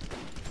side.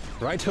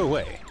 Right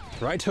away.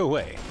 Right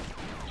away.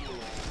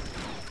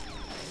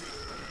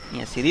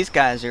 Yeah, see, these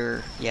guys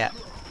are... Yeah.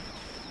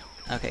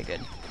 Okay,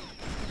 good.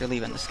 They're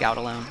leaving the scout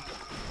alone.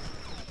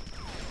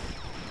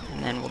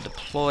 And then we'll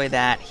deploy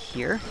that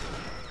here.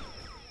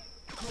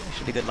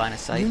 Should be good line of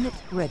sight. Unit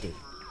ready.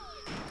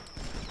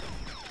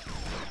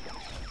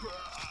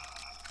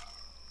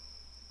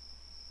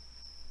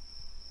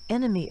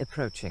 Enemy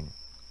approaching.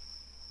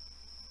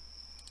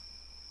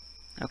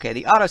 Okay,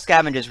 the auto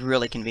scavenge is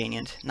really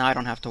convenient. Now I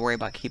don't have to worry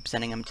about keep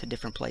sending them to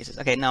different places.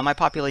 Okay, now my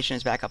population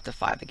is back up to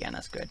 5 again.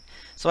 That's good.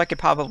 So I could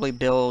probably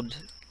build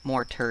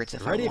more turrets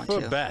if Ready I want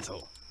for to.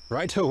 battle.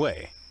 Right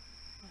away.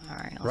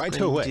 Alright, let's Right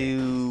go away. ahead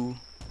and do...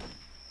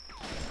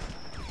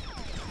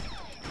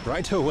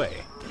 Right away.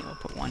 Yeah, we'll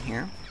put one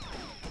here.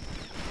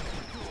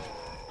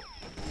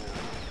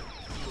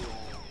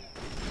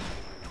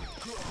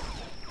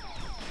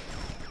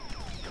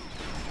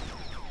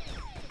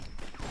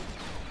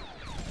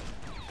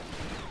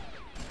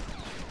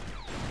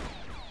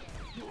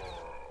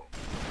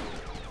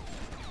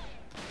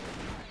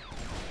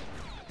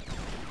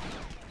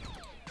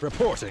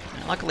 Reporting.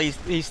 Now, luckily,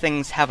 these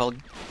things have a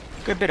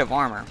good bit of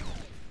armor.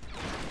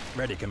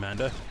 Ready,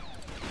 Commander.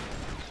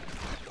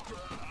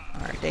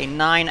 Alright, day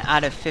 9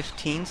 out of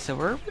 15, so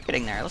we're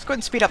getting there. Let's go ahead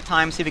and speed up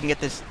time, see if we can get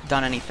this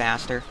done any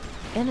faster.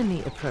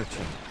 Enemy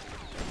approaching.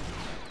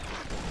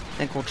 I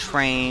think we'll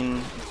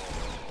train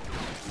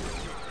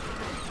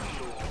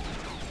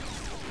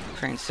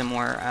some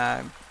more,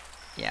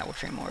 yeah, we'll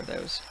train more of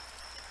those.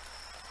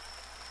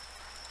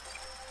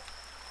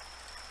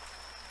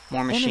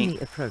 More Enemy machine.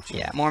 approaching.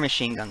 Yeah, more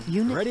machine gun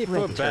Unit Ready for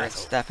ready. turrets,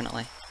 battle.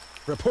 definitely.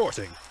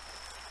 Reporting.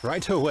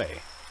 Right away.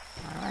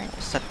 Alright,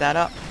 we'll set that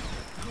up.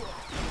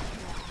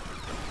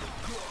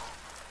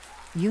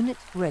 Unit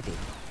ready.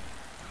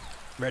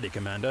 Ready,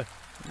 Commander.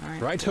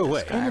 Alright, Right put this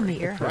away. guy over Enemy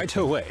here. approach. Right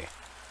away.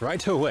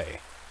 Right away.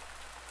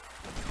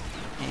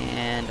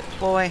 And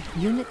deploy.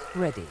 Unit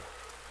ready.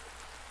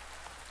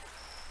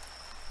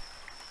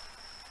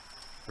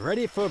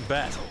 Ready for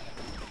battle.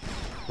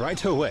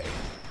 Right away.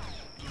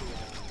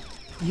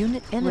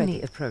 Unit enemy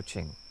Ready.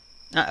 approaching.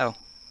 Uh-oh.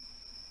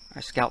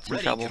 Our scout's in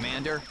Ready, trouble.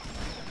 Commander.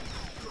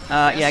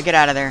 Yeah, get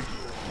out of there.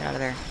 Get out of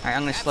there. Alright,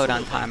 I'm gonna slow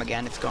down time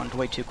again. It's going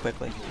way too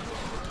quickly.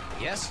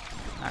 Yes.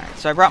 Alright,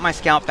 so I brought my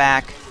scout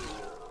back.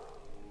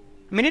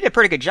 I mean, he did a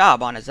pretty good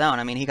job on his own.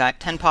 I mean, he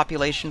got 10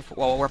 population.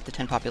 Well, we're up to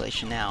 10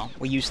 population now.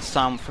 We used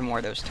some for more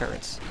of those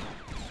turrets.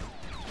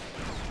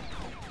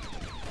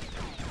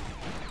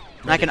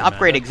 And I can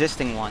upgrade Commander.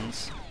 existing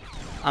ones.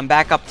 I'm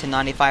back up to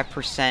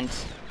 95%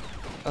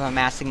 of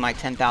amassing my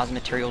 10,000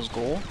 materials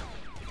goal,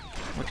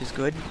 which is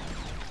good.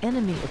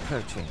 Enemy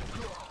approaching.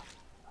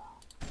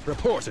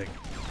 Reporting.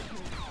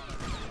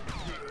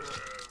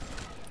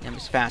 I'm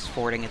just fast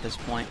forwarding at this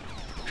point.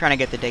 Trying to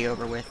get the day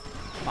over with.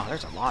 Wow,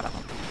 there's a lot of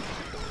them.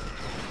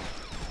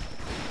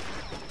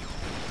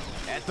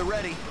 At the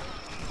ready.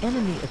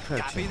 Enemy Copy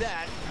approaching.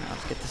 that. Alright,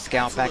 let's get the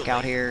scout back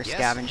out Absolutely. here, Yes.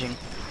 scavenging.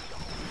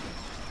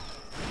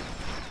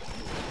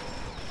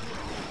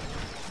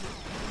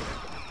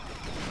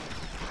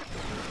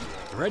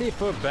 Ready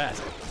for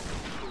battle.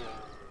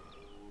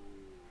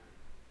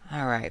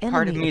 Alright,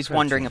 part of Enemy me is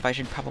wondering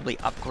approaching. if I should probably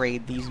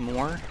upgrade these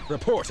more.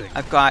 Reporting.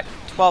 I've got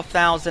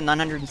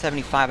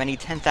 12,975. I need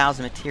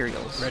 10,000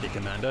 materials. Ready,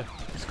 Commander.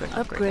 Let's go ahead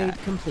and upgrade Upgrade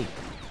that. complete.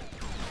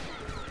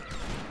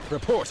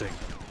 Reporting.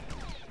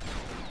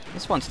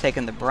 This one's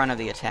taking the brunt of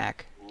the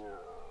attack.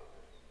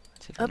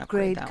 Let's see if we can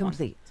Upgrade that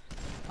complete.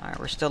 Alright,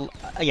 we're still,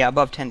 yeah,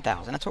 above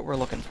 10,000. That's what we're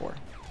looking for.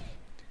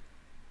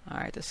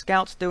 Alright, the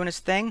scout's doing his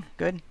thing.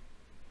 Good.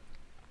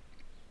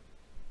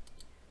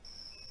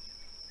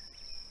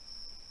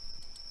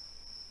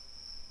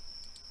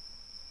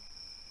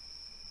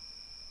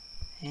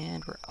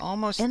 And we're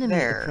almost Enemy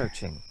there.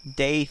 approaching.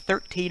 Day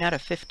 13 out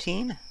of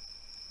 15.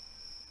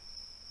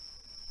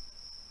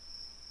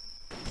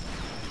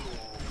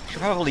 Should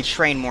probably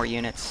train more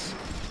units.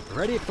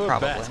 Ready for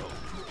Probably. battle.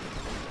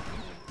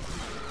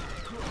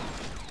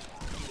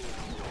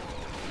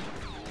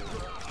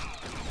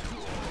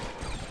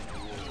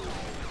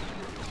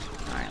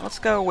 Alright, let's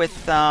go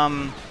with,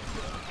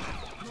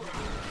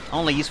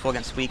 only useful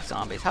against weak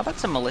zombies. How about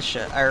some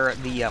militia, or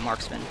the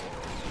marksmen?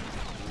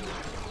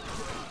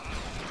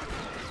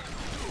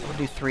 We'll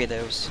do 3 of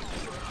those.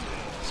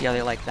 See how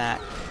they like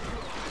that.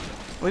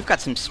 We've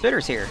got some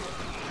spitters here.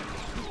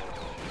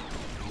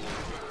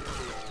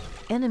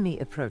 Enemy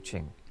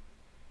approaching.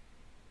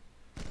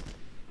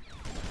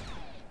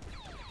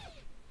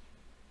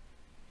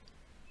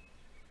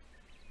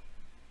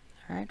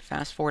 Alright,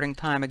 fast forwarding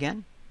time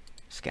again.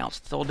 Scout's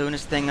still doing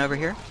his thing over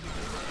here.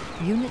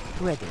 Unit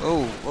ready.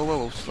 Oh, whoa, whoa,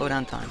 whoa, slow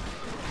down time.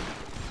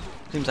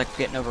 Seems like we're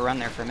getting overrun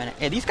there for a minute.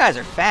 Hey, these guys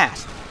are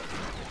fast.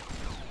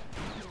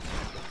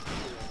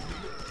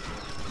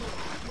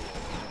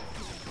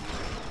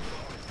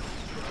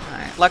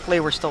 Alright, luckily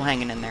we're still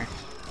hanging in there.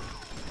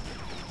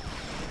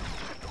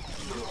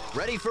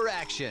 Ready for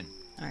action.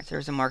 Alright, so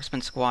there's a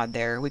marksman squad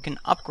there. We can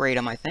upgrade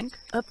them, I think.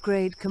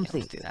 Upgrade Yeah,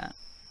 complete. let's do that.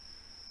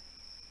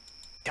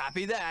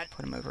 Copy that.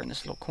 Put them over in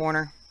this little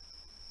corner.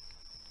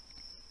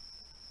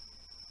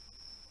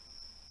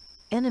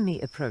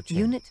 Enemy approaching.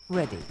 Unit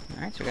ready.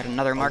 Alright, so we got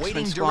another marksman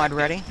Awaiting squad directive.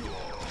 ready.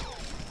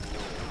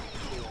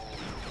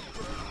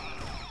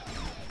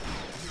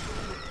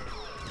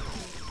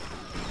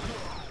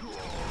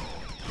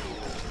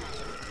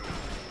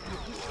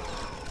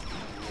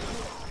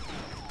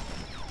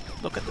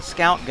 Look at the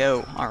scout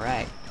go.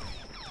 Alright.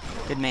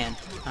 Good man.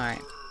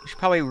 Alright. We should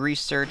probably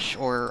research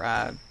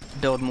or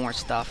build more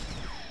stuff.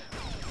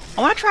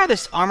 I want to try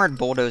this armored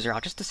bulldozer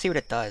out just to see what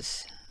it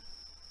does.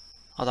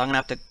 Although I'm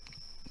going to have to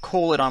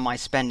cool it on my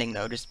spending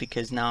though, just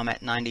because now I'm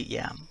at 90.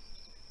 Yeah.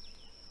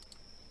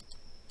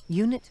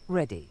 Unit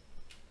ready.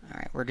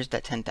 Alright, we're just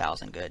at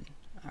 10,000. Good.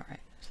 Alright.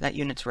 So that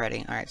unit's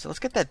ready. Alright, so let's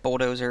get that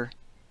bulldozer.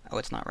 Oh,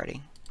 it's not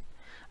ready.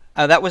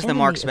 Oh, that was the Enemy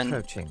marksman.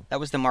 approaching. That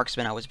was the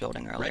marksman I was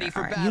building earlier. Ready for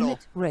Alright, battle.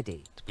 Unit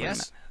ready. put him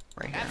Yes.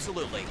 right here.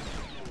 Absolutely.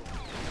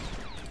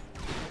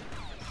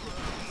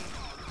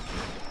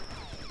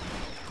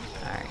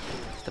 Alright.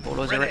 Is the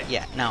bulldozer Ready. ready?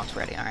 Yeah, now it's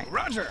ready. Alright.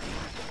 Roger.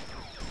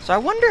 So I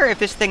wonder if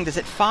this thing, does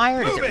it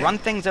fire? Does it Moving. run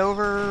things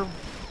over?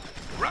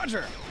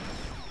 Roger.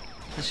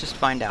 Let's just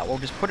find out. We'll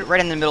just put it right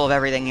in the middle of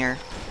everything here.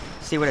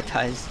 See what it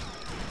does.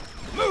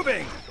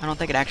 Moving. I don't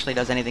think it actually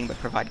does anything but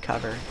provide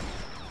cover.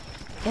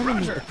 Enemy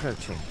Roger.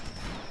 approaching.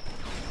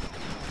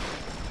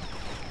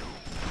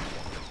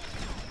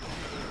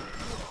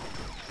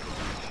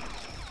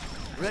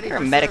 Ready Is there a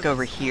for medic service.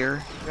 over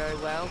here? Very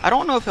well. I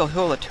don't know if he'll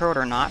heal the turret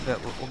or not, but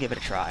we'll give it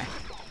a try.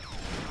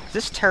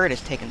 This turret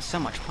has taken so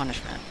much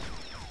punishment.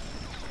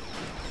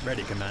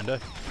 Ready, Commander.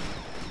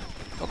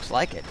 Looks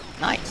like it.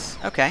 Nice.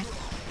 Okay.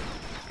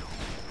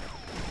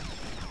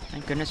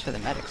 Thank goodness for the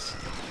medics.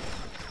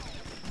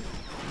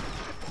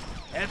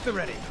 At the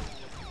ready.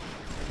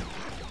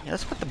 Yeah,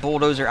 let's put the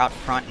bulldozer out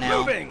front now.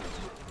 Moving.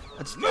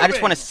 I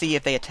just want to see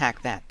if they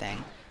attack that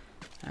thing.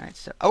 Alright,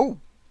 so... Oh!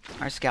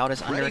 Our scout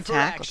is under Ready for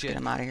attack. Let's action. get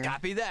him out of here.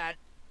 Copy that.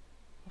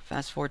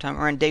 Fast forward time.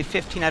 We're on day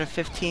 15 out of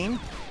 15.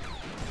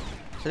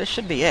 So this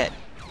should be it.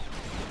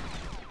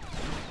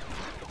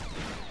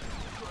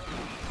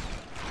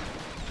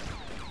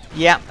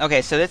 Yeah,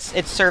 okay, so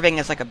it's serving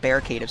as like a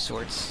barricade of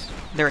sorts.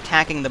 They're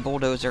attacking the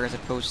bulldozer as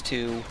opposed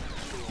to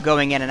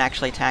going in and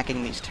actually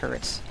attacking these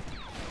turrets.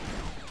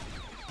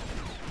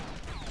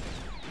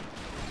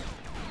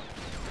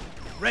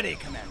 Ready,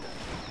 Commander.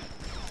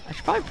 I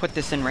should probably put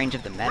this in range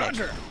of the medic,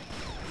 Roger.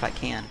 if I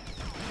can.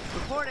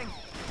 Reporting.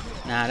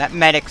 Nah, that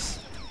medic's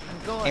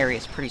I'm going. area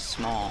is pretty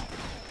small.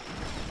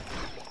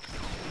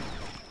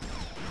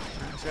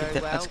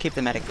 Very well. Let's keep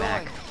the medic I'm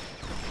back. going.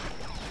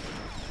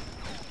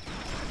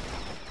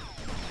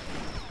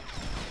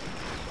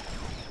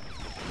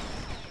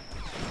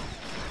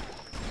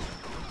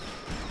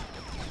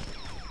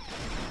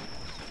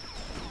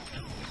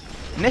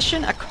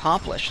 Mission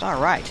accomplished.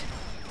 Alright.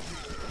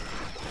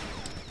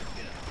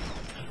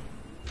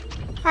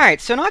 Alright,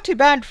 so not too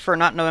bad for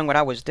not knowing what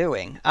I was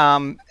doing.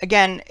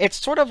 Again,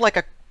 it's sort of like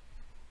a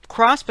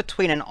cross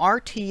between an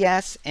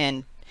RTS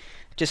and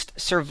just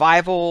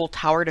survival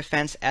tower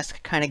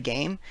defense-esque kind of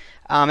game.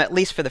 At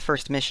least for the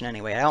first mission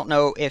anyway. I don't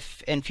know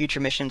if in future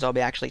missions I'll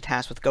be actually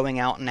tasked with going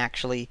out and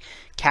actually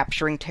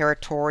capturing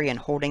territory and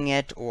holding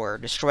it or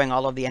destroying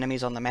all of the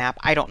enemies on the map.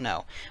 I don't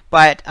know.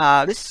 But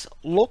this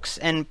looks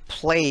and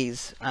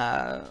plays,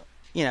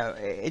 you know,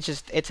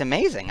 it's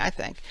amazing, I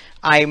think.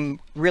 I'm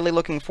really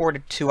looking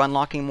forward to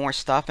unlocking more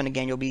stuff, and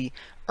again, you'll be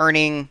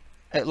earning,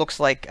 it looks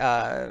like,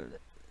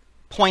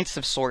 points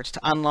of sorts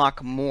to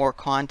unlock more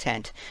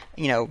content,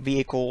 you know,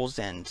 vehicles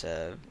and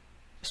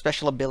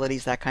special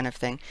abilities, that kind of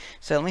thing.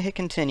 So let me hit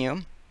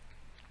continue.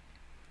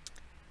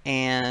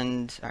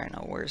 And, alright,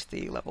 now where's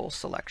the level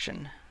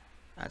selection?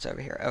 That's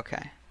over here.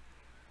 Okay.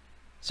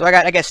 So I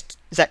got, I guess,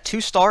 is that 2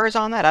 stars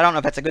on that? I don't know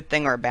if that's a good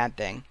thing or a bad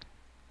thing.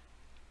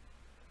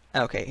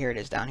 Okay, here it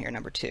is down here,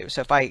 number 2.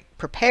 So if I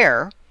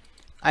prepare,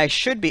 I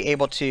should be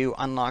able to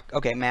unlock,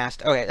 okay,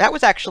 master. Okay, that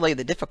was actually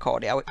the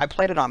difficulty. I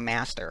played it on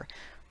master.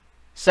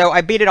 So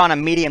I beat it on a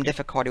medium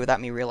difficulty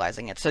without me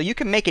realizing it. So you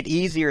can make it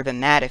easier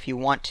than that if you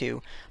want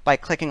to by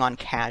clicking on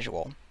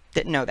casual.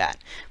 Didn't know that.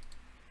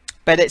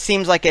 But it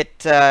seems like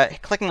it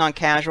clicking on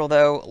casual,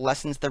 though,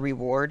 lessens the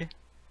reward,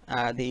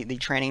 the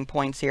training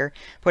points here.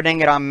 Putting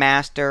it on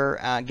master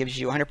gives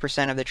you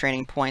 100% of the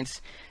training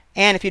points.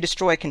 And if you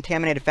destroy a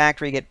contaminated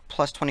factory, you get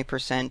plus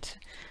 20%.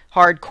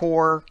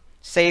 Hardcore,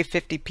 save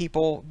 50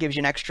 people, gives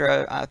you an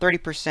extra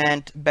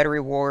 30%, better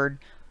reward.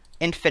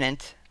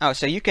 Infinite. Oh,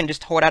 so you can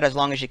just hold out as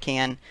long as you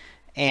can,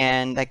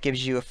 and that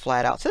gives you a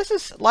flat out. So this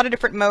is a lot of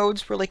different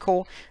modes, really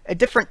cool. A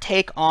different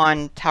take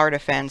on tower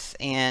defense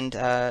and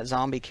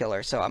zombie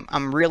killer. So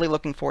I'm really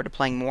looking forward to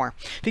playing more.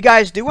 If you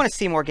guys do want to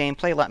see more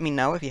gameplay, let me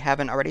know. If you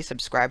haven't already,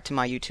 subscribe to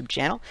my YouTube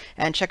channel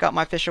and check out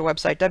my official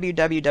website,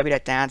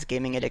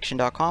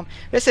 www.dadsgamingaddiction.com.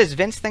 This is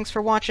Vince. Thanks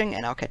for watching,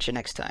 and I'll catch you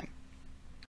next time.